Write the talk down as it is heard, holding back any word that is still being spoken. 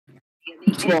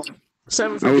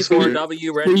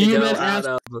754W ready to go out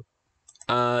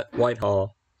of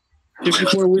Whitehall.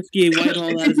 54 Whiskey,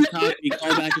 Whitehall, that is a copy.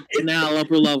 Call back at Canal,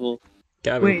 upper level.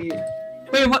 Wait,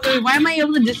 why am I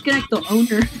able to disconnect the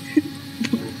owner?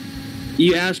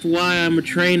 You asked why I'm a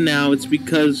train now. It's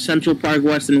because Central Park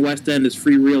West and West End is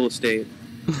free real estate.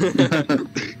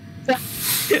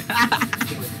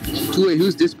 Wait,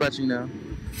 who's dispatching now?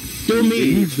 Do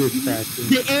me. Who's dispatching?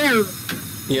 The air.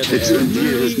 Yeah,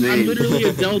 I'm literally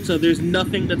a Delta. There's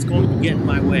nothing that's going to get in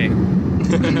my way.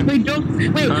 Wait, don't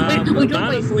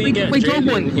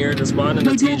here to spawn in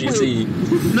the TGC.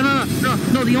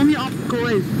 No, the only obstacle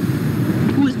is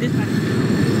who is dispatching?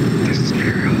 This is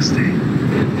real estate.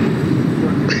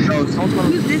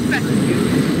 Who's dispatching you?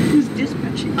 Who's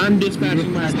dispatching? I'm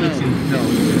dispatching myself.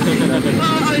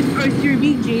 Oh, you're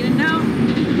being Jaden now?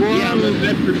 Well, yeah, I'm in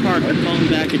Bedford Park. I'm calling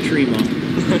back at Tremont.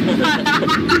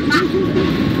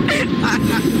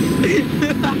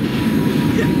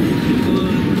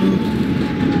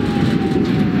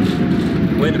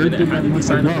 Wait a minute, how did you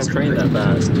sign up this train that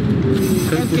fast?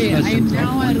 Okay, I am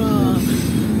now at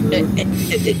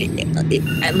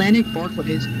Atlantic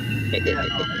Barclays.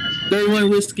 31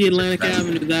 Whiskey, Atlantic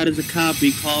Avenue, that is a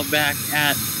copy. Call back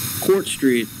at Court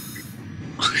Street.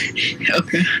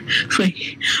 Okay.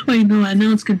 Wait, no,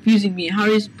 now it's confusing me. How are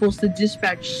you supposed to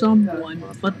dispatch someone,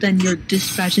 but then you're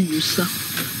dispatching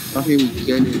yourself? Okay, we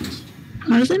get it.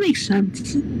 How does that make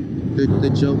sense? The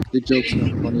joke's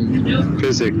not funny.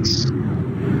 Physics.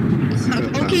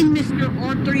 Okay, Mr.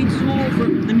 R32 over,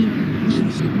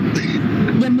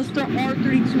 Mr.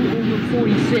 R32 over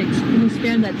 46. You can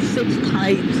stand that 6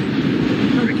 times.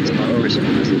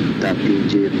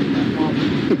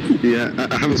 Yeah,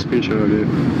 I have a screenshot of it.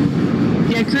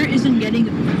 Yeah, Kurt isn't getting...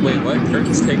 Wait, what? Kurt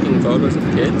is taking photos of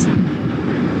kids?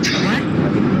 What?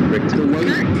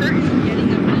 Kurt isn't getting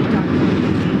a feedback.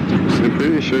 I'm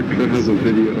pretty sure Kurt has a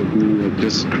video of me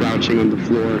just crouching on the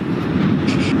floor.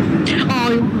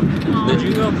 Did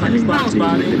you go punch box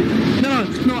body? No,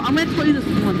 I'm gonna tell you this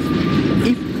once.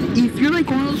 If you're like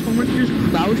one of those homeworks just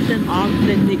crouched and off,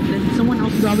 then someone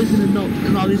else is obviously gonna know.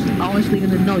 Is obviously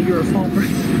gonna know you're a homer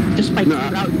just by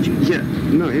crouching. Yeah,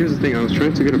 no. Here's the thing. I was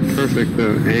trying to get a perfect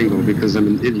angle because I'm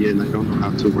an idiot and I don't know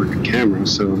how to work a camera.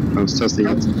 So I was testing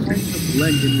out.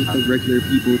 Blend in with the regular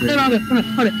people.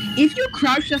 Hold on. If you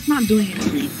crouch, that's not doing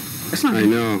anything. That's not. I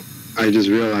know. I just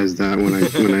realized that when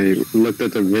I looked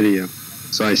at the video.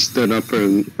 So I stood up for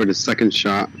the second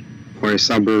shot, where I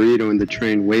saw Burrito in the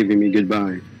train waving me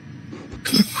goodbye.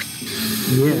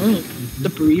 Yeah. The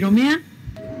Burrito Man?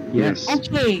 Yes.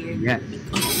 Okay. Yes.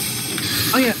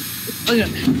 Oh yeah.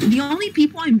 The only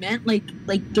people I met like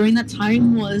during that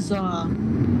time was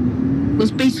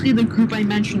basically the group I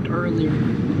mentioned earlier.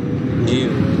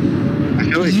 You. I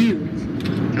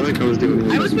feel like I was doing.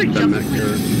 I was with Justin.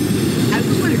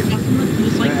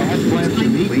 Was like.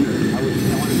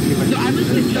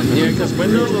 Yeah, because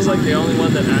Windows was like the only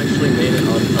one that actually made it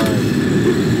on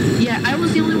time. Yeah, I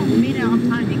was the only one who made it on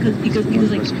time because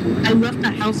like I left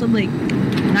the house at like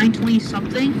 9:20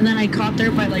 something, and then I got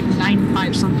there by like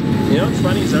 9:05 something. You know what's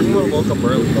funny is everyone woke up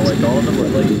early, but like all of them were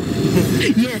late.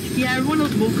 yeah, everyone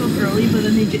else woke up early, but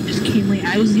then they just came late.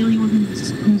 I was the only one who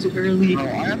was early. Oh,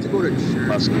 I have to go to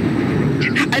church.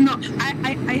 I know.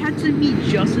 I had to meet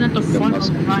Justin at the front of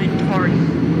Ryan Party.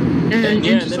 And then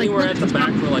like, you were at the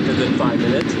back for like a good 5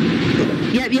 minutes.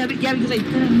 Yeah, because I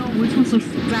didn't know which one's the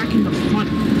back and the front.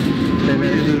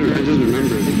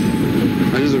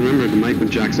 I just remembered the Michael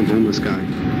Jackson homeless guy.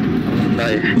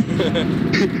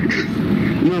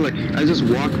 No, like I just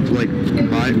walked like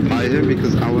by him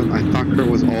because I thought Kurt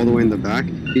was all the way in the back.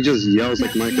 He just yells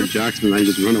like Michael Jackson, and I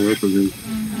just run away from him.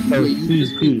 Oh,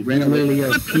 he ran away.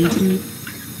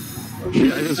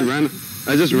 Yeah,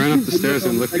 I just ran up the stairs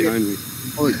and looked behind me.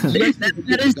 Oh,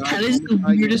 that is the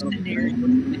weirdest scenario.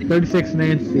 36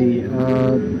 Nancy,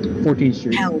 14th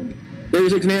Street. Help.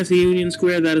 36 Nancy, Union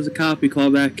Square, that is a copy. Call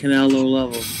back Canal, low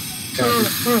level.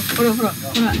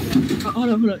 Hold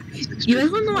on. You guys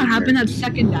want to know what happened at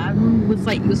 2nd Avenue with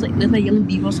like that yellow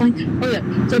Bevo sign? Oh yeah.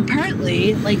 So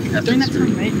apparently, like during that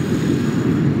time, right?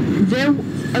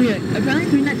 Apparently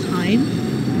during that time,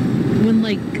 when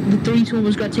like the 32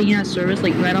 almost got taken out of service,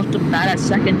 like right off the bat at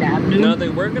 2nd Avenue. No, they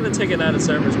were gonna take it out of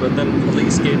service, but then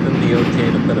police gave them the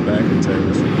okay to put it back in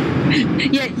service.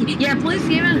 yeah. Police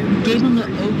gave them the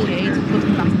okay to put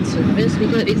them back in service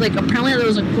because it's like apparently there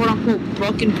was a quote unquote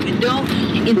broken window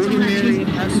in someone had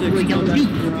changed the to a yellow V.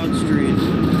 Broad Street.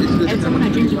 And someone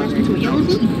had changed the to a yellow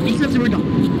V because they were dumb.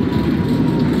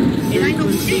 And I know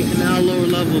Canal, lower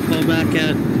level. Call back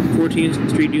at 14th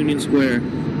Street, Union Square.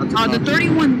 The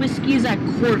 31 Whiskey is at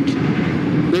court.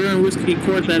 They're on Whiskey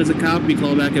Court. That is a copy.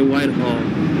 Call back at Whitehall.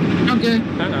 Okay.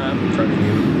 I'm in front of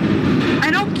you. I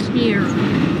don't care.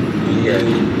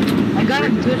 Yeah. I got a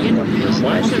good interview.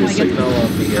 Why is there a signal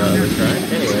on the track?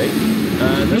 Anyway,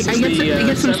 this is I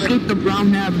get to escape the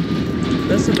brown nab.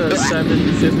 This is the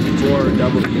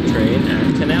 754W train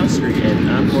at Canal Street, and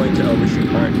I'm going to overshoot,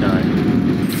 aren't I?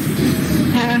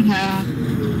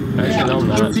 Actually, no, I'm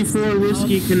not. 54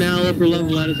 Whiskey Canal, upper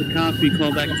level. That is a copy.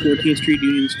 Call back at 14th Street,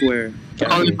 Union Square.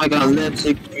 Oh my god, Atlantic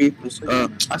Street.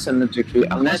 I said Atlantic Street.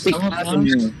 Atlantic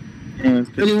Avenue.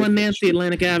 31 Nancy,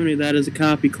 Atlantic Avenue. That is a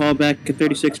copy. Call back at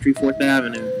 36th Street, 4th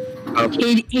Avenue.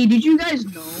 Hey, did you guys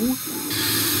know?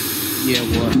 Yeah,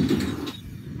 what?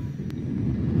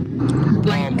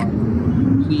 Like,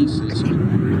 Please.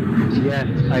 Yes,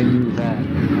 I knew that.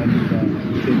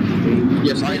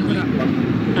 Yes, I know that.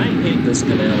 I hate this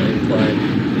canal incline.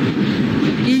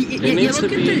 It needs to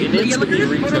be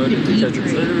recoded because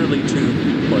it's literally too,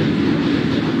 like,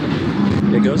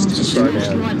 it goes too far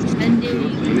down. I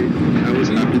was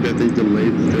happy that they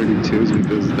delayed the 32s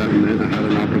because that meant I had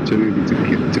an opportunity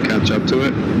to catch up to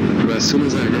it. But as soon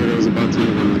as I heard it was about to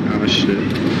move, I'm like, oh shit,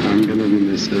 I'm gonna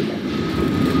miss it.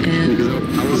 Because I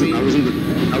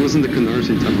was in the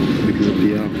Canarsie tunnel because of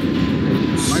BL.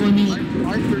 funny.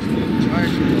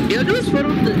 Yeah, there was photo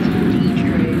of the D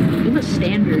train. It was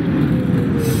standard.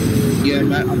 Yeah,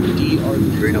 not on the D or the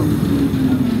Drano.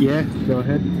 Yeah, go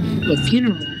ahead. The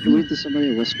funeral. Can we wait to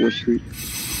somebody at West 4th Street?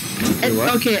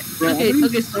 Okay,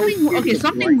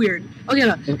 something weird. Okay,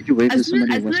 look. Can you wait to As soon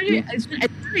somebody at West 4th? as soon as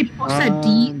they post that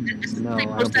D, No, I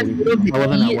post don't that believe photo of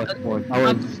the I wasn't D, at West 4th. I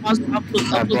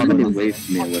Somebody waved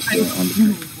me at West 4th on the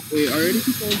Wait, already?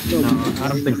 No, I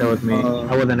don't think that was me.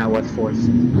 I wasn't at West 4th.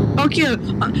 Okay,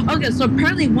 so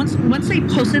apparently once they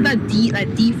posted that D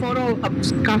photo,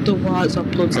 Scott the was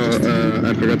uploaded.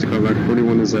 I forgot to call back.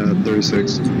 41 is at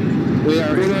 36. We are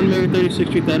on Mary 36th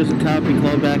Street. That is a copy.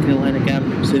 Call back at Atlantic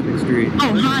Avenue, Pacific Street.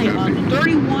 Oh, hi.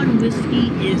 31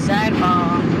 Whiskey is at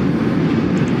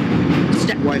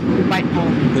Whitehall.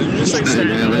 Did you just say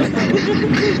Staten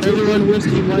 31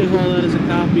 Whiskey, Whitehall. That is a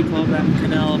copy. Call back at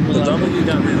Canal. The W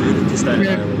got rerouted to Staten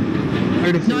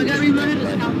Island. No, I got reloaded to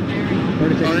South Mary.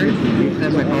 36th Street.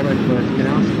 That's my call back to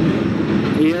Canal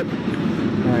Street. Yep.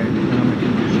 Alright, and I'm at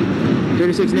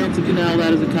 36 Nancy Canal.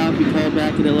 That is a copy. Call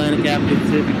back at Atlantic Avenue,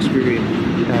 Pacific Street.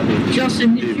 copy.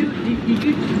 Justin, did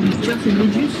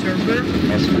you server?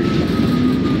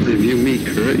 If you meet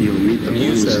Kurt, you'll meet the You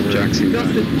homeless server. Jackson guy.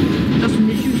 Justin,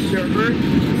 did you server?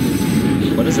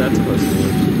 What is that supposed to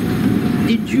mean?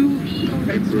 Did you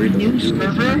renew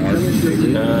server?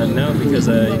 No, because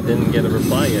I didn't get a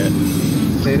reply yet.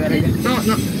 Say that again. No,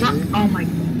 oh my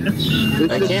gosh.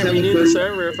 I can't renew the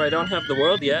server if I don't have the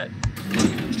world yet.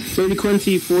 30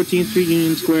 Quincy, 14th Street,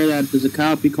 Union Square. That is a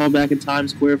copy. Call back at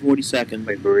Times Square, 42nd.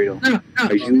 Wait, burrito. No,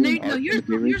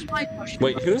 here's my question.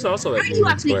 Wait, who's also Why at do you Union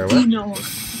have to Square? take What? Eno?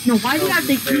 No, why do you have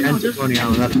to take Eno just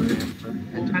Antonio, that's It's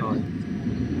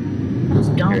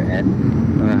dumb. You're N?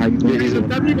 How you going? There's a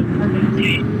W department.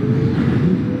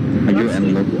 Are you N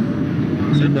local?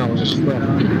 No, it's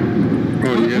Oh,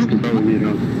 you guys can probably meet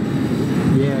up.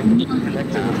 yeah,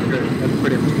 connected with Kurt. That's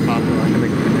pretty popular. I can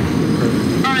make a connection with Kurt.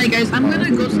 Alright guys, I'm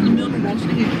gonna go to the middle of Wall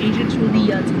Street and change it to the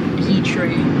P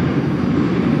train.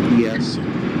 Yes.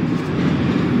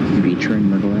 B train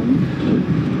Myrtle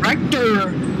Avenue?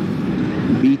 Rector!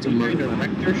 B to Myrtle Avenue.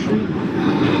 Rector Street?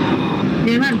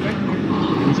 Yeah, not Rector.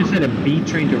 You just said a B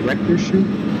train to Rector Street?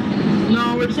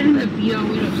 No, we're sending the B on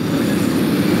way to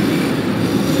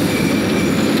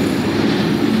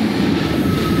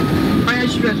Alright,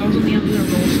 you guys, I was on the other roll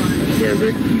sign. Yeah,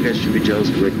 Rick, you guys should be jealous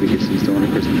of Rick because he's the only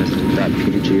person that's in that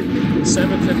PG.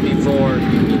 754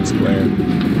 Union Square.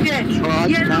 Yeah,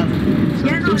 no.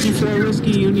 54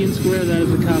 Whiskey, Union Square. That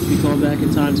is a copy. Call back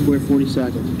at Times Square,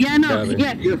 42nd.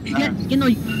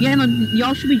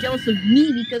 Y'all should be jealous of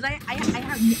me because I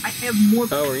have more.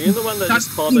 Oh, were you the one that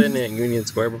just called in at Union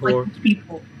Square before? Like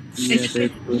people.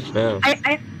 No. I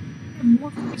have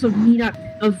more photos of meetup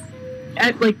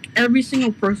like every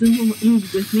single person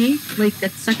who's with me. Like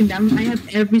that second down, I have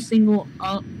every single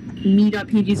meetup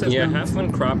pages of Yeah, them. have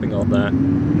fun cropping all that.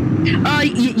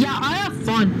 Yeah, I have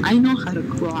fun. I know how to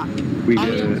crop. I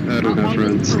don't have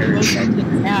friends. All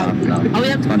we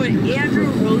have to put Andrew,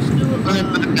 Rostu,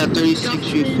 At 36th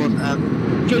Street, 4th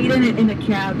Avenue. Jaden in the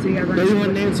cab together.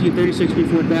 31 Nancy, 36th Street,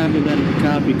 4th Avenue. That is a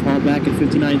copy. Call back at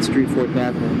 59th Street, 4th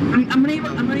Avenue. I'm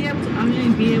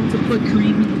gonna be able to put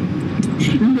Kareem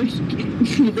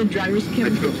The drivers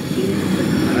kept. I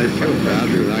feel bad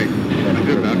for that. I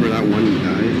feel bad for that one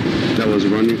guy that was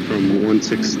running from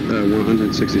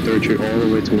 163rd Street all the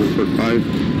way to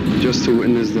 145 just to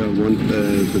witness the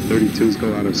 32s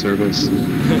go out of service.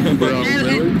 Bro,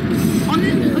 really?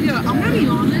 Okay, I'm gonna be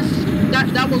honest.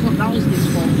 That was his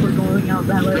fault for going out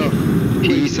that way.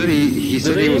 He said he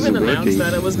Did they wasn't even announce working.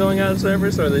 that it was going out of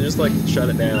service, or they just like shut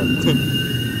it down?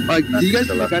 Like, do you guys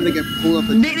think the guy that get pulled up?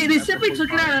 They simply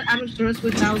took it out of service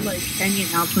without like any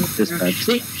announcement.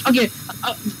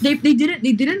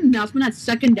 They did an announcement at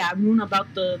 2nd Avenue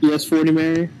about the US 40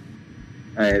 Mary.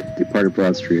 I have departed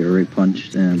Broad Street, already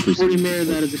punched and 40 Mary,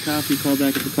 that is a copy. Call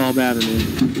back at the Call Avenue.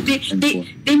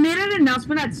 They made an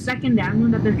announcement at 2nd Avenue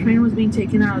that their train was being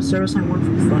taken out of service on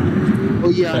 145. Oh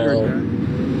yeah, I heard that.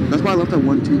 That's why I left at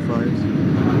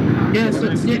 125. Yeah, so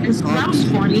that was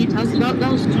funny. That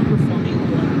was super funny.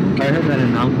 I heard that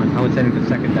announcement. I was heading to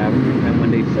 2nd Avenue, and when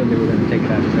they said they were going to take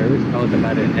it out of service, I was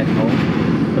about to head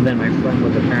home. But then my friend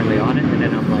was apparently on it, and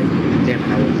then I'm like, damn it,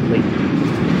 I was late.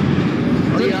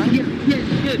 Oh, yeah.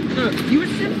 You were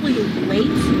simply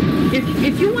late.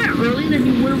 If you went early, then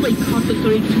you would have like caught the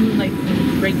 32 like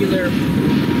regular.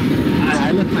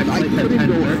 I left my flight at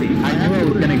 10:30. I knew I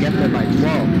was gonna get there by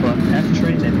 12, but F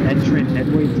train and N train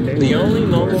headways. The only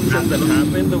normal trip that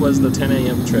happened was the 10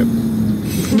 a.m. trip.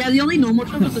 Yeah, the only normal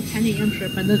trip was the 10 a.m.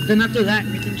 trip, and then after that,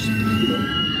 everything just.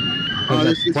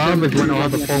 12 is when all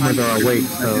the foamers are awake,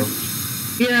 so.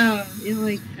 Yeah,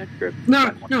 like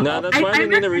no. That's why they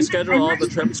need to reschedule all the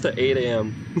trips to 8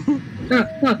 a.m.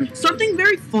 Something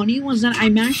very funny was that I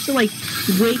managed to like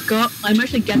wake up. I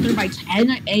managed to get there by 10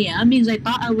 a.m. because I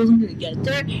thought I wasn't gonna get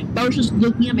there, but I was just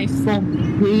looking at my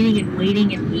phone,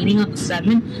 waiting on the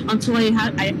 7 until I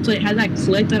had that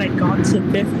click that I got to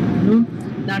 5th Avenue.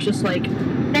 And I was just like,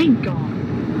 thank God.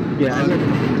 Yeah,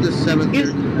 the 7th.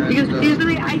 Because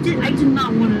really, I did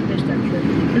not want to miss that trip.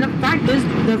 And the fact is,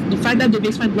 the fact that it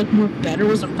makes my look more better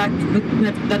was the fact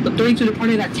that the 32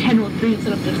 departed at 10:03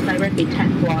 instead of just directly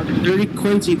 10 o'clock. 30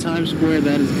 Quincy Times Square,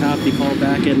 that is a copy. Call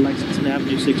back at Lexington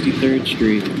Avenue, 63rd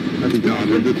Street.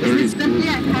 Simply, I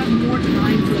had more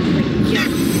time to get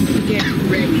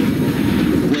ready.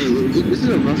 Wait, this is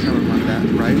a rush hour like that,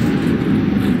 right?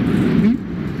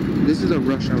 This is a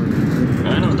rush hour.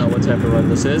 I don't know what type of run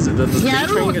this is. Does the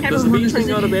B train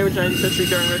go to Baywatch 95th Street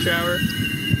during rush hour?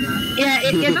 Yeah,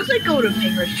 it doesn't go to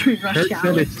Baywatch during rush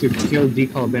hour. It's to kill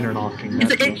decall bin and offering.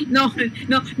 No, dude.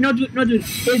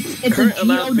 It's Current a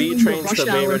allowed GO B trains to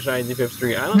Baywatch 95th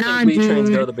Street. I don't think B trains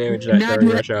go to Baywatch during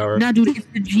rush hour. Nah, dude, it's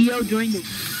the GO during the.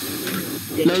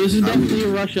 No, this is definitely a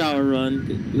rush hour run.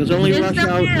 Because only rush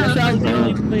hour is the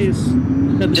only place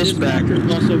that the dispatcher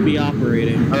will also be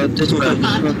operating.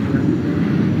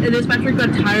 The dispatcher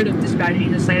got tired of dispatching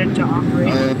and decided to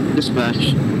operate.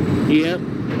 Dispatch. Yep.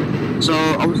 So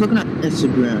I was looking at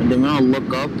Instagram, then when I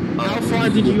look up. How far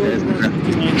did you overrun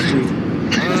 59th Street?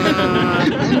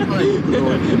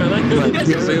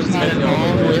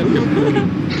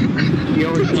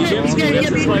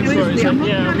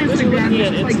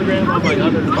 Instagram on my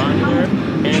other binder,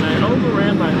 and I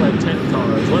overran by like 10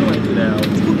 cars. What do I do now?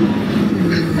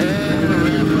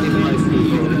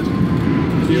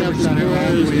 We have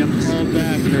scores. We have to call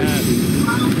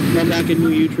back at New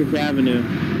Utrecht Avenue.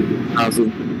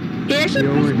 Yeah, I should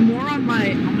post more on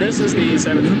my. This is the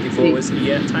 754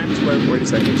 Whiskey at Times Square,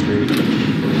 42nd Street.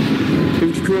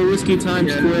 54 Whiskey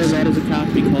Times Square, that is a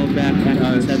copy. Called back at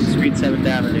 7th Street, 7th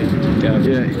Avenue.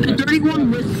 The 31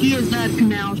 Whiskey is at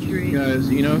Canal Street. Guys,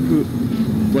 you know who,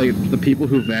 like, the people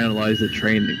who vandalized the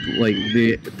train, like,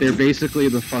 they're basically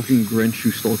the fucking Grinch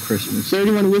who stole Christmas.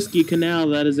 31 Whiskey Canal,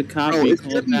 that is a copy.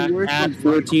 Called back at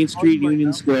 14th Street,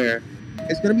 Union Square.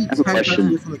 It's gonna be 10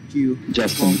 minutes from the queue.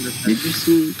 Justin, did you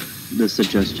see the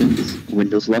suggestions?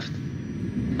 Windows left?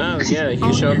 Oh yeah,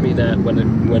 he showed me that when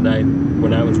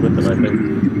I was with him, I think.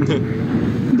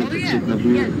 Oh yeah.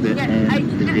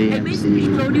 I basically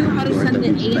showed you how to send the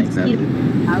ASD.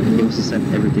 It was to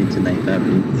send everything to 9th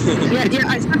Avenue. Yeah,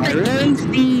 I sent the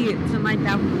ASD to 9th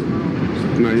Avenue.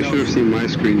 No, you should have seen my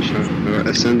screenshot.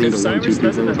 Ascending If the Cyrus 1, 2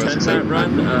 doesn't people attend that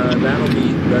run, that'll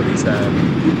be very sad.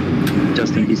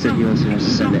 Justin, he said he also wants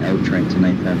to send the L train to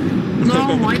 9th Avenue.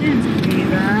 No, I didn't say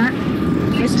that.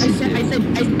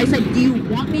 I said, do you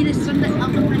want me to send the L?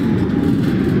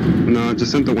 No,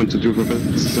 just send the 1 to 2 for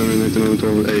 7, 8, 9,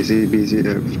 12, AC, BC,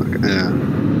 fuck, yeah.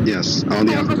 Yes, all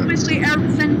the alphabets. Basically,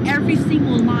 send every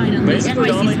single line. And basically,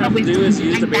 all they have to do is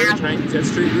use the Barry Trying to Jet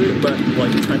Street route, but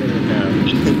like cut it in half.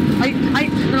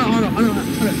 Hold on.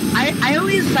 I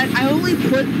only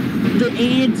put the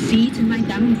A and C to 9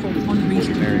 Diamond for one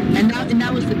reason, and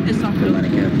that was to piss off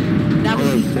Atlantic Avenue. That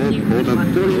was the only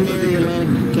reason. 40 Mary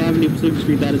Atlantic Avenue, Pacific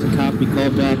Street. That is a copy.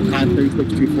 Called back at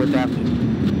 36th Street, 4th Avenue.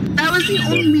 That was the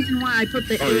only reason why I put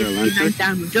the A and C 9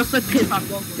 Diamond, just to piss off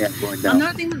local.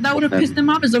 Another thing that would have pissed them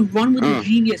off is a run with the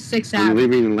GV at 6th Avenue. I'm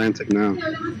leaving Atlantic now.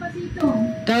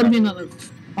 That would be another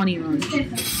funny run.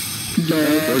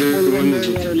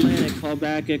 Atlantic, call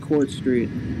back at Court Street.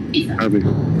 Hey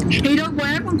Doug, I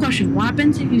have one question. What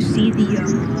happens if you see the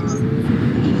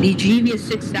GV at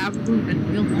 6th Avenue in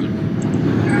real life?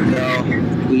 No,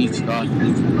 please stop.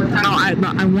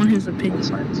 I want his opinion. If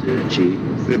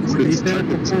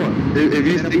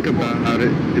you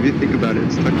think about it,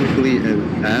 it's technically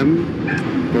an M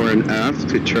or an F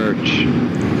to church.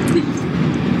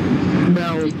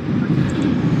 Well,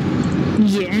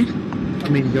 yeah. I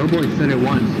mean, Doughboy said it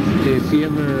once. If he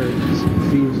ever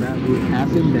sees that would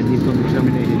happen, then he's going to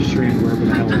terminate his stream wherever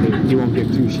the hell it is. He won't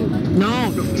give two shit.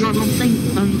 No,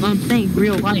 I'm saying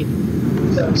real life.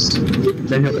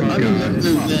 Then he'll probably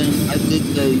I did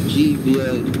the G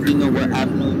via, you know what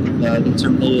avenue, they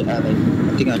terminated at like, I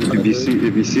think I If you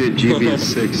see a GV at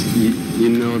 6, you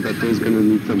know that there's gonna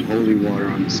need some holy water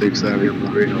on 6th Avenue.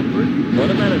 What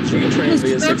about a G train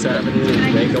via 6th Avenue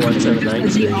and Mega 179th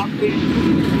Street?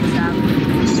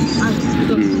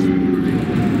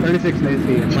 36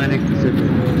 Nancy, Atlantic Pacific.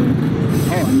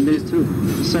 Oh, and there's two.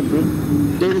 Separate.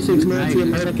 36 Nancy,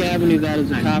 Atlantic Avenue. That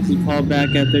is a copy. Call back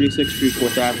at 36th Street,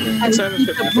 4th Avenue.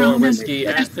 754 Whiskey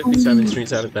at 57th Street,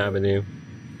 7th Avenue.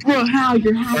 Bro, how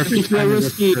you're happy? 54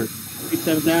 Whiskey,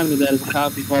 7th Avenue. That is a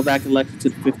copy. Call back at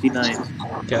Lexington 59th.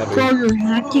 Bro, you're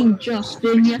hacking,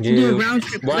 Justin. You have to do a round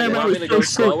trip. Why you want me to go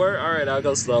slower? Alright, I'll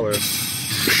go slower.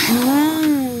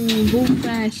 Oh, go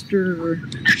faster.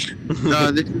 This is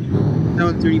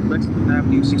 730 Lexington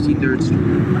Avenue, 63rd Street.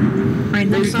 Alright,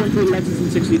 next up. Lexington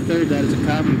 63rd. That is a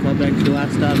copy. Call back to the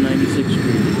last stop, 96th Street.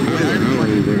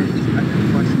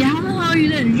 Yeah, how the hell are you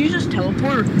there? Did you just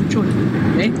teleport or control?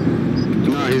 Okay?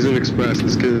 No, he's an express.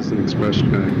 This kid is an express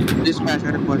guy. Dispatch, I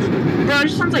had a question. Bro, it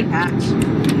just sounds like hacks.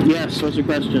 Yes, what's your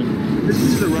question? This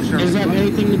is the rush hour. Does that have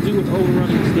anything to do with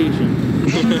overrunning the station?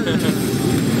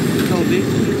 No, this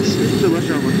is the rush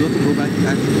hour. Do you have to go back and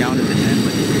actually count at the end?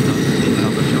 Like,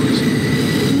 rush hours?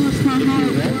 No, that's not how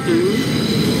it works.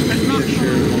 That's not how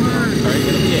it works. Are you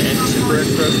gonna be an Super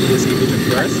Express with this Evening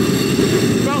Express?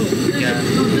 Bro, that's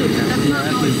not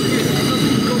how it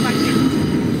works. Go back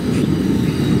and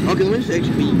Okay, let me just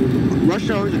actually rush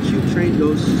hour, the tube train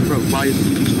goes from via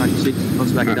CB 96,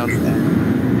 comes back down to that.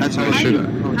 That's how it should have.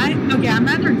 Okay, I'm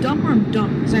either dumb or I'm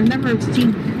dumb, because I've never seen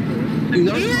it. And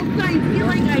I feel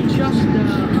like I just,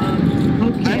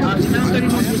 okay,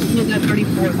 731 was at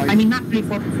 34th. I mean, not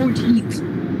 34th, 14th.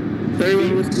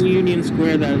 31 was the Union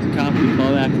Square. That is a copy.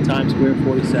 Call back to Times Square,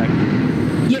 42nd.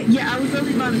 Yeah, I was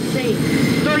only about to say,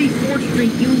 34th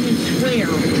Street, Union Square,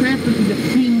 transfer to the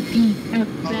BDFN,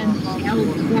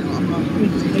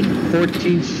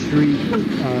 14th Street,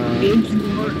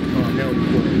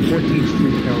 14th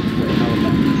Street,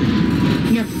 Halifax.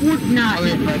 Yeah, 49.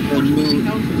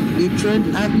 Utrecht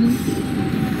Avenue?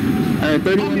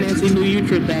 31 Nancy New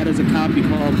Utrecht. That is a copy.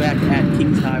 Call back at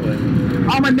Kings Highway.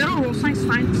 Oh, my middle roll sign is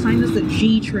the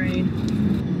G train.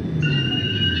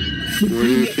 Where do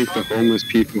you think the homeless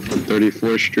people from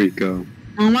 34th Street go?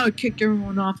 I want to kick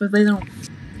everyone off if they don't.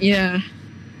 Yeah.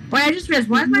 Wait, I just realized,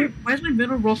 why is my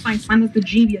middle roll sign as the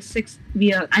G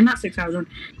I'm not 6 hours,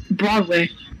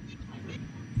 Broadway.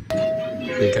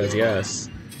 Because yes.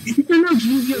 Is there no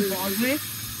G via Broadway?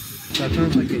 That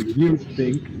sounds like a you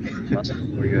think. That's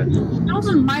pretty good. That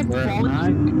wasn't my fault.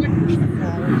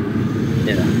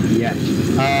 Yeah.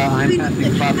 I'm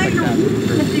passing spots like that.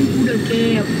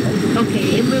 Okay,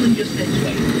 it really just says G.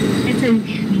 It says G.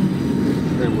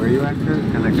 Where are you at, Kurt?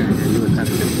 And I can hear you at 10.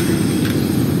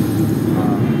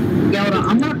 Yeah, hold on.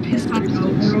 I'm not pissed off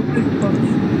real quick, but...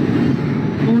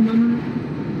 Oh, no.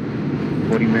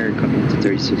 40 Mary coming to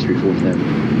 36th Street, 4th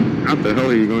Avenue. How the hell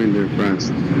are you going there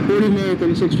fast? 40 Mary,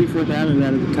 36th Street, 4th Avenue.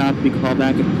 That is a copy. Call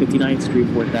back at 59th Street,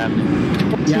 4th Avenue.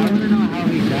 Yeah, I want to know how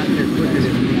he got there quicker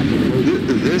than me.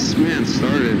 This man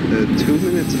started 2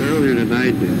 minutes earlier than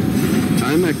I did.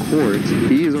 I'm at court.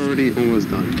 He's already almost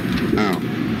done. Now.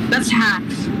 That's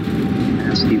hacks.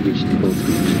 As he reached the boat.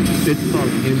 It's called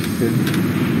Hinston.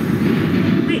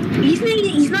 Wait,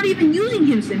 he's not even using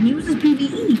Hinston. He uses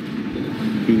BVE.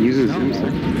 He uses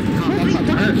himself. No, that's not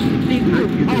Kurt.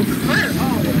 Oh, Kurt.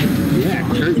 Oh. Yeah,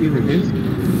 Kurt user is.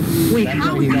 Wait,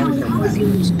 how is he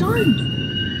almost done?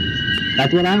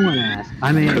 That's what I want to ask.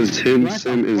 I'm in Because his Express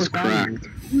sim on is 4th Avenue. cracked.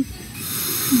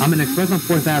 I'm in Express on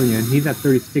 4th Avenue, and he's at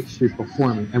 36th Street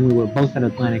before me, and we were both at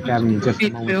Atlantic Avenue just a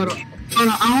Wait, moment hold ago. on. Hold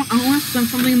on, I want to send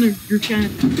something in the group chat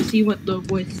to see what the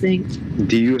boys think.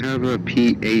 Do you have a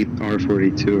P8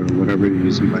 R42 or whatever you're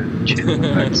using by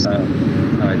chance? No,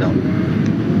 I don't.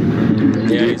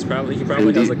 Yeah, he probably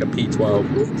has like a P12.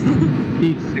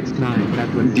 P69,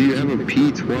 that's what. Do you have a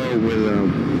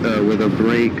P12 with a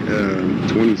brake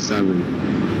 27?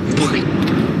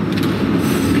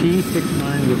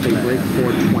 P69 with a brake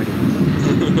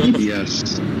 420.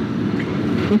 Yes.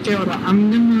 Okay, hold on, I'm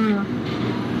gonna...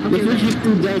 The Okay, first wait.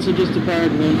 two Delta just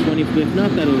departed 125th.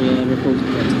 Not that it will ever post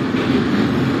that.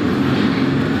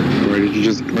 Where did you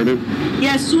just depart it?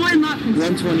 Yeah, so I'm not...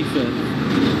 125th.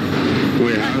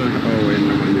 Wait, how? Oh, wait,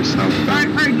 no, on your southbound.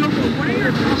 Alright, Gogo, what are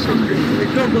your thoughts on this?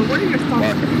 Gogo, what are your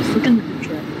thoughts on this? Look in the group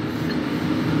chat.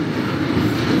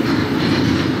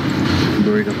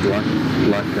 We're gonna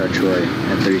block Troy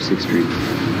at 36th Street.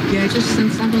 Yeah, I just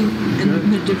sent something in a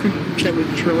different group chat with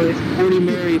Troy. 40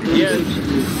 Mary. Yeah.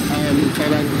 Call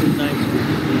that 9th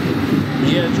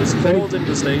Street. Yeah, just hold in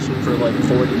the station for like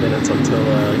 40 minutes until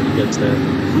he gets there.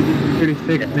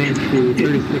 36 Main Street,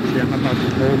 36 Street. I'm about to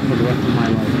hold for the rest of my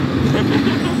life.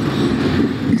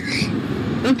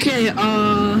 Okay,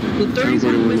 the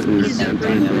 31 whiskey is at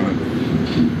 34.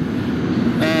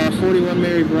 41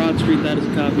 Mary Broad Street, that is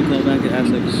a copy, call back at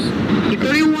Essex. The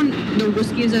 31, the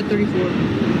whiskey is at 34.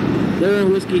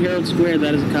 31 Whiskey Herald Square,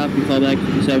 that is a copy, call back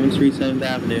 57th Street, 7th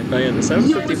Avenue. Oh yeah, the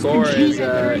 754 is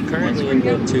currently in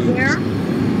the 2. Where?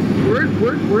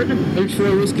 We're in the...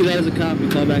 34 Whiskey, that is a copy,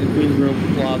 call back at Queensboro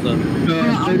Plaza.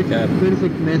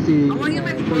 36 Nancy. I want to get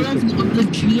my photos of the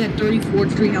G at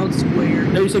 34th Street Out Square.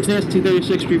 36 Nancy,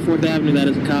 36th Street, 4th Avenue, that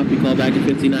is a copy, call back at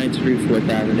 59th Street, 4th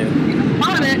Avenue.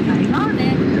 On it, on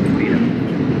it.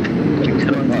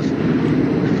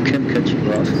 Kim cut you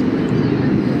off.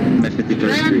 At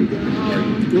 53rd Street.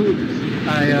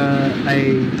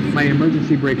 My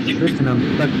emergency brake tripped and I'm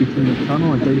stuck between the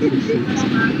tunnel and 36th Street.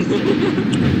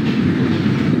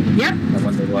 Yep. I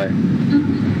wonder why.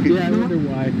 Yeah, I wonder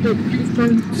why.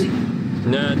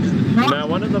 No,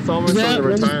 one of the foamers from the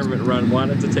retirement run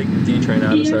wanted to take the D train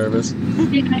out of service. I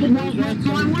worked in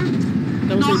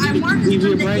the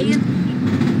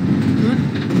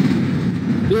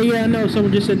Yeah, I know.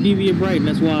 Someone just said Deviant Brighton.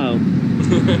 That's wild.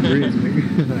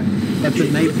 That's a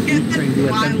nice D train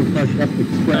via Central Park up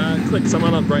Express. Click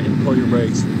someone on Brighton and pull your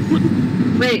brakes.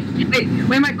 Wait,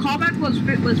 my callback was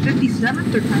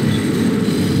 57th or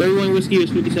 10th? 31 Whiskey was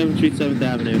 57th Street, 7th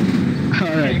Avenue.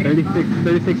 Alright,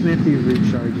 36 Nancy is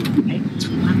recharging.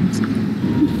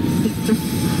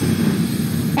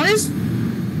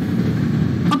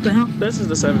 What the hell? This is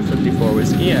the 754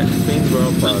 Whiskey at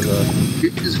Queensboro Plaza.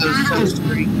 This is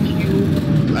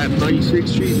at 36th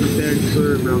Street,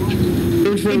 33rd round.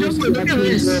 Look at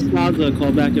this. Plaza,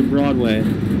 call back at Broadway.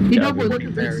 You know what? Look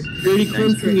at this. 30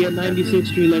 Quincy at 96th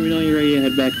Street, let me know you're ready to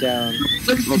head back down.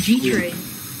 Look at the G train.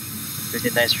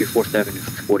 59th Street, 4th Avenue,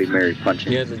 40 Mary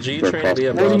punching. Yeah, the G train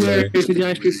via 40 Mary, Broadway.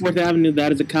 59th Street, 4th Avenue,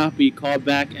 that is a copy, call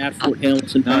back at Fort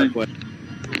Hamilton Parkway.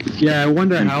 Yeah, I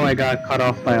wonder how I got cut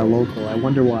off by a local. I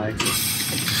wonder why.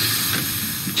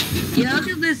 Yeah, look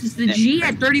at this. It's the G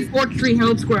at 34th Street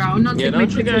Herald Square. I'm not Yeah,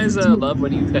 don't you guys love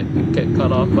when you get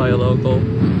cut off by a local?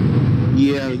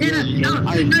 Yeah, I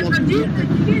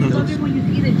love it when you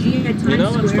see the G at Times You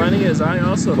know what's Square. funny is I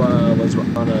also was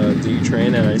on a D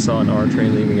train and I saw an R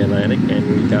train leaving Atlantic and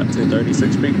we got to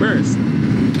 36th Street first.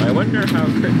 I wonder how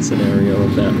Kurt's scenario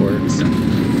of that works.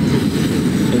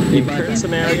 In Kurt's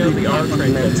scenario, the R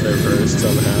train gets there first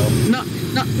somehow. No,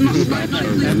 it's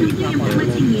the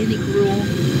implementing rule.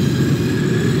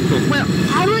 Well,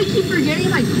 how do I keep forgetting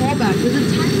my callback? Was it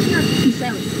timing or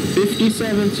 57th?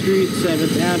 57th Street,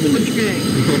 7th Avenue. Okay.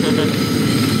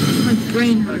 My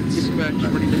brain hurts. dispatch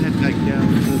ready to head back down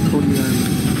to Coney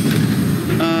Island.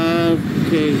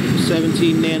 Okay,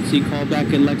 17 Nancy, call back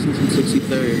at Lexington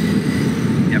 63rd.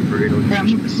 Yeah, burrito. I'm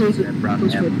gonna close it.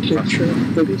 Close my picture.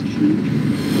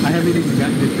 I haven't even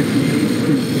gotten to 58th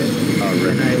Street yet. Oh,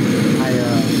 right.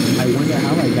 I wonder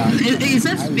how I got it. Is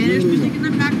that Spanish music in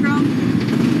the background?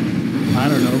 I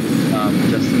don't know.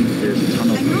 Justin, there's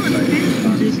tunnels I know it's outside Spanish on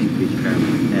music. St. Pete's Tram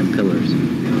and pillars.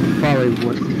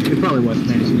 It probably was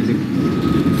Spanish music.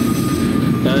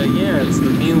 Yeah, it's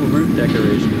the new route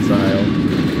decoration style.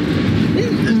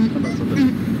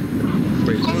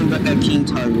 Calling back at King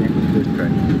Tiger.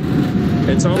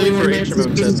 It's only for 31 Nancy's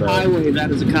introverts Kings though. Highway, that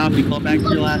is a copy, call back to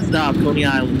your last stop, Coney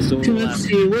Island, so Okay, let's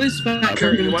see. What is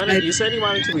Kurt, you said you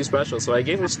wanted to be special, so I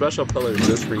gave you special pillars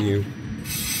just for you.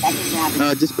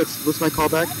 Dispatch, what's my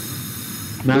callback?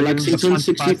 Now Lexington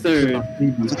 63rd.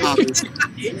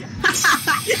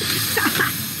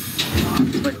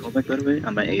 My callback, by the way,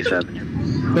 on my 8th Avenue.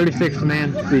 36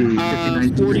 Nancy.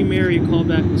 40 Mary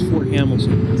callback was Fort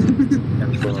Hamilton.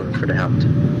 And for the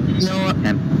Hamilton. You know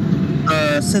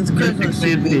what? Since Christmas,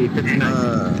 Nancy,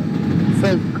 59.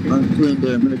 I'm doing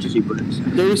the emergency brakes.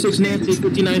 36 Nancy,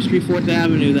 59th Street, 4th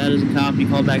Avenue. That is a copy.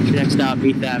 Callback to next stop,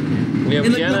 8th Avenue. Yeah, we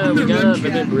gotta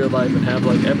mimic real life and have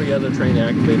like every other train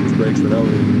activate its brakes for no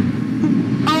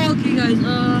reason. Oh, okay, guys.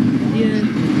 Yeah.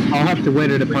 I'll have to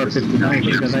wait at a part 59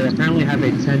 because I apparently have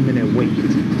a 10-minute wait.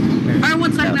 Alright,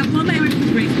 one second. I'm on my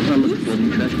break.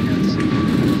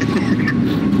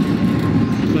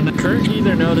 Kurt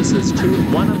either notices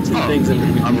one of two things in the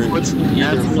routes.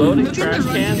 Either floating trash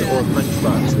cans or punch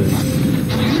boxes.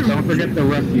 Don't forget the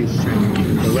refuse train.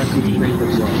 The refuse train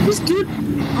as well. This dude.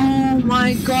 Oh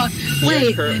my god. Wait.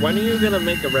 Yeah, Kurt, when are you gonna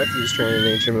make a refuse train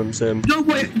in HMM Sim? No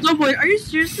boy, are you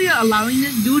seriously allowing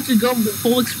this dude to go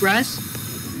full express?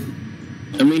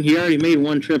 I mean, he already made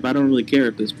one trip. I don't really care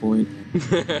at this point.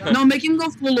 No, make him go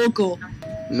full local.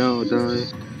 No,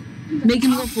 don't. Make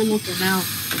him go full local now.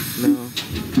 No.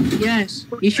 Yes.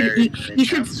 He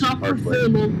should suffer full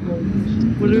local.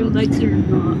 Whether he likes it or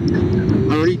not.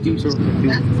 I already do so.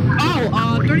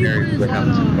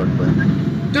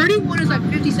 31 is at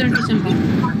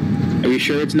 57%. Are you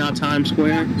sure it's not Times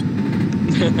Square?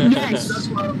 Yes.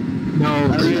 No,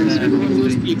 Everyone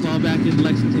whiskey callback is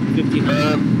Lexington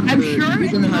 59. I'm sure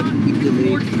it's gonna have not to be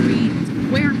delayed. 4th Street.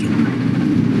 Where?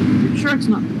 I'm sure it's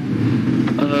not.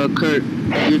 Kurt,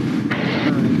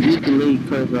 you're delayed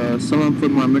because someone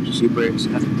put my emergency brakes.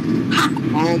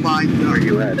 Oh my god. Where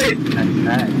you at? That's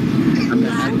bad.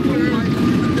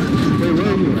 Wait, where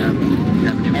are you at?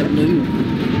 I don't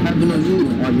know you.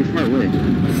 Oh, you're far away.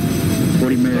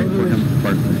 40 Mary, Fort Hamilton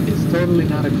Parkway. It's totally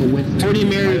not a coincidence. 40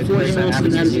 Mary, Fort Hamilton,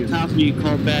 that is a copy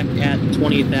callback at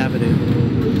 20th Avenue.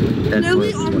 That's No,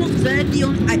 we what- almost said I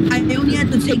only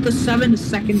had to take the 7 to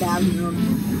 2nd Avenue.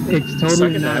 It's totally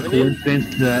Second not a Avenue?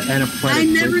 coincidence that Anapletic I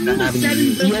never knew the Avenue 7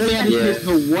 used. You only had to Yeah. take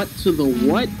the what to the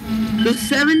what? The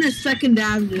 7 to 2nd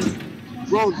Avenue.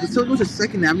 Bro, this still goes to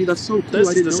 2nd Avenue. That's so cool. This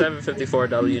I is didn't the know.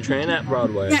 754W train at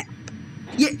Broadway.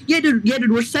 Yeah, dude.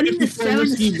 We're setting the 7 to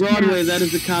Whiskey 2nd Broadway, Avenue. that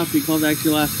is a copy. Callback to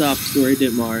your last stop, story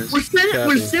Ditmars.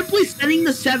 We're simply setting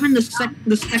the 7 to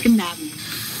the 2nd Avenue.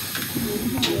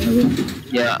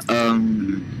 Yeah,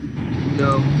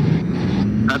 No.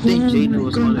 I think Jada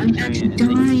was on the I'm train. actually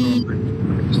dying.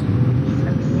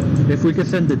 If we could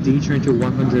send the D train to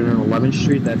 111th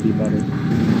Street, that'd be better.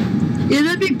 Yeah,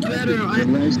 that'd be better. I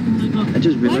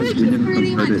just realized we never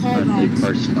forgetting my converted on callbacks? 8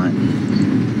 parts line.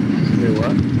 Wait,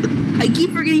 what? I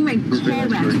keep forgetting my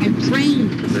callbacks. My brain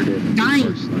is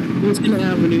dying. Wilson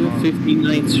Avenue,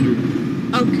 59th Street.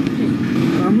 Okay.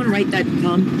 I'm gonna write that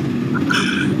down.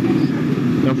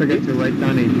 Don't forget to write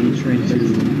down a D train to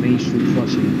Main Street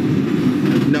Flushing.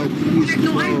 No, please.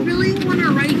 No, I really want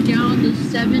to write down the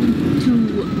 7 to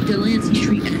Delancey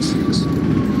Street Essex.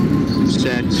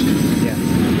 Sex. Yeah.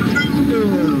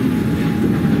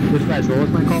 Dispatch, what was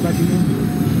my callback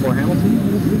again? Fort Hamilton?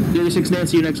 36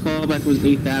 Nancy, your next callback was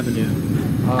 8th Avenue.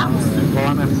 Alright. Well,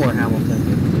 I'm at Fort Hamilton.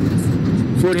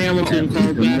 Fort Hamilton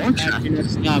callback at your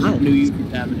next stop, New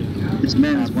York Avenue. This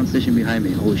man is one station behind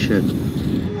me. Holy shit.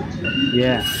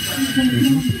 Yeah.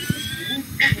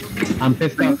 I'm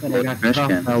pissed off that I got cut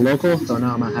off local, so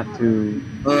now I'm gonna have to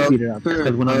speed it up.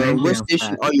 Because when I'm angry, What I'm station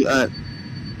fast. are you at?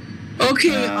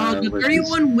 Okay, the what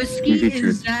 31 Whiskey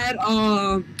is at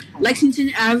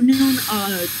Lexington Avenue,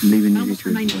 Leaving New almost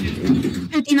York.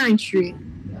 59th Street.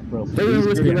 Bro, Everyone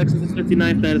Whiskey, Lexington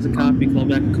 59th, that is a copy.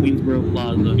 Callback at Queensboro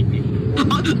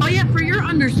Plaza. Oh yeah, for your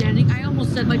understanding, I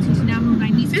almost said Lexington Avenue,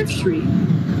 95th Street.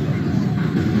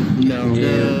 No.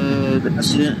 The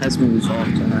accident has been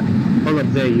resolved tonight. hold up,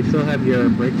 Zay, you still have your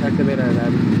brakes activated at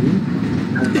Avenue?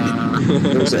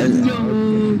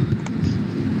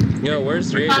 Yo,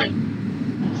 where's Jaden?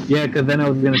 Yeah, because then I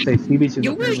was gonna say C Beach is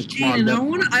Yo, where's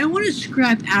Jaden? I wanna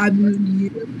scrap Avenue.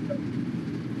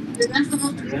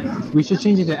 We should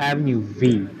change it to Avenue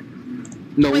V.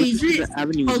 No, Wait, we is should it? change the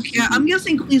Avenue. Okay, I'm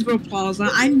guessing Queensboro Plaza.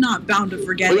 I'm not bound to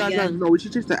forget Oh, yeah, again. no, we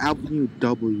should change the Avenue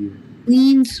W.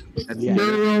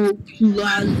 Queensboro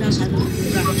Plaza.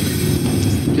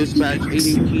 Dispatch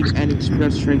 818 and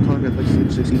express train calling at Lexington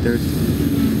 63rd.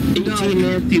 18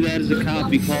 Nancy, that is a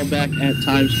copy. Callback at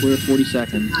Times Square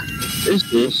 42nd. Is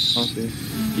this? Okay.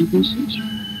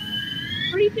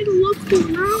 What are you gonna look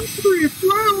around for your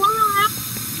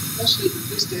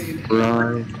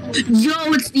Right.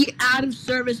 Yo, it's the out of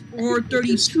service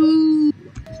 432.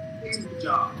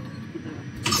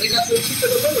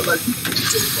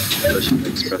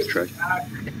 Express track.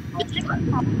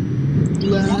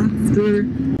 Laughter.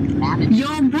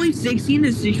 Yo, boy, 16 to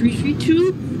 6th Street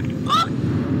too? Oh.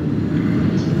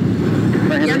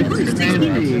 Yeah, boy,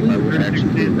 16 I would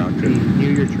actually be a round trip. New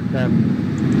Year trip Avenue.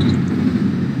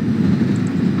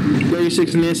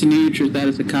 36 Nancy New Year, that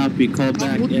is a copy. Call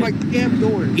back Look my at damn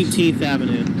door. 18th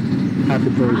Avenue. Copy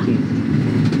for 18.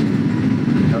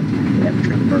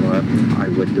 I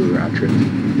would do a round trip.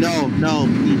 No,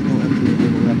 please don't ever do a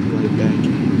left like that.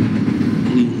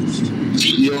 Please.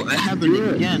 Yo, it happened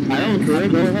again. I don't care.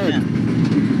 Go ahead.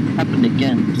 Happened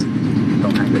again.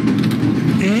 Don't have it.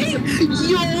 Hey? Yo,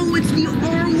 it's the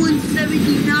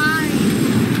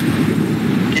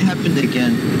R179! It happened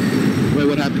again. Wait,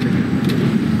 what happened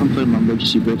again? I'm putting my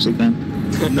emergency brakes again.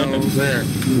 No, where?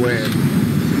 Look,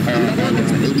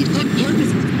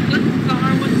 it's the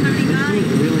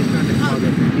R179! Really trying to call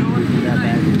that that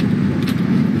bad.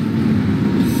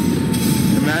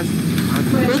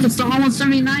 Look, it's the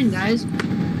R179, guys.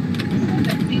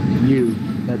 You.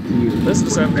 That's you. This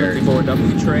is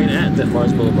 754W train at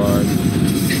Ditmars Boulevard.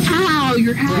 Ow,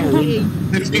 you're happy!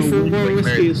 64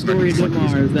 Whiskey, Astoria,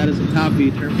 Ditmars. That is a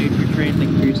copy. Terminate your train.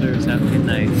 Thank you for your service. Have a good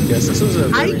night. Yes, this was a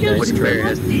I very just nice train.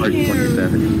 got here.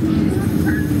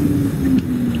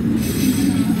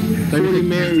 30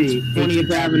 Mary,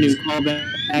 20th Avenue. Call back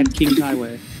at Kings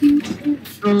Highway.